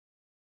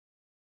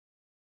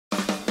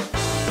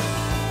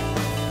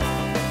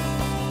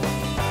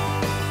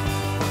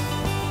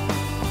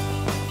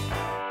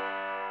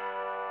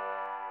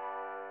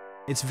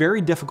It's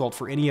very difficult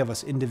for any of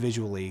us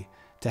individually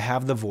to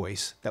have the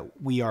voice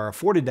that we are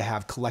afforded to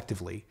have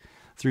collectively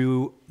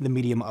through the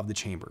medium of the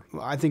chamber.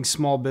 I think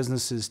small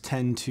businesses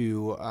tend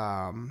to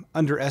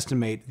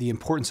underestimate the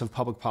importance of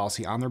public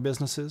policy on their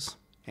businesses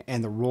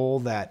and the role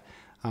that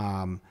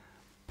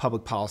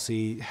public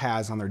policy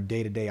has on their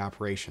day-to-day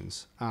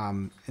operations.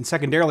 And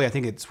secondarily, I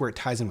think it's where it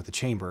ties in with the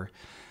chamber.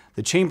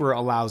 The chamber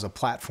allows a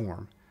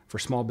platform for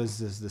small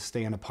businesses to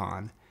stand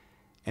upon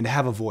and to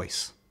have a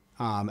voice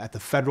at the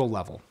federal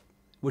level,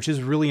 which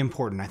is really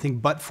important. I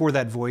think but for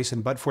that voice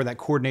and but for that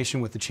coordination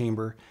with the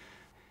chamber,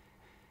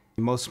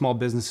 most small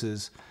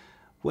businesses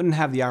wouldn't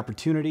have the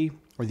opportunity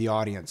or the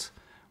audience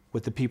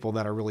with the people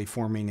that are really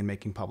forming and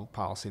making public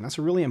policy. And that's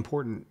a really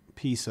important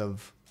piece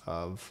of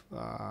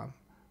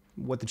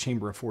what the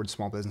chamber affords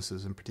small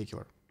businesses in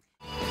particular.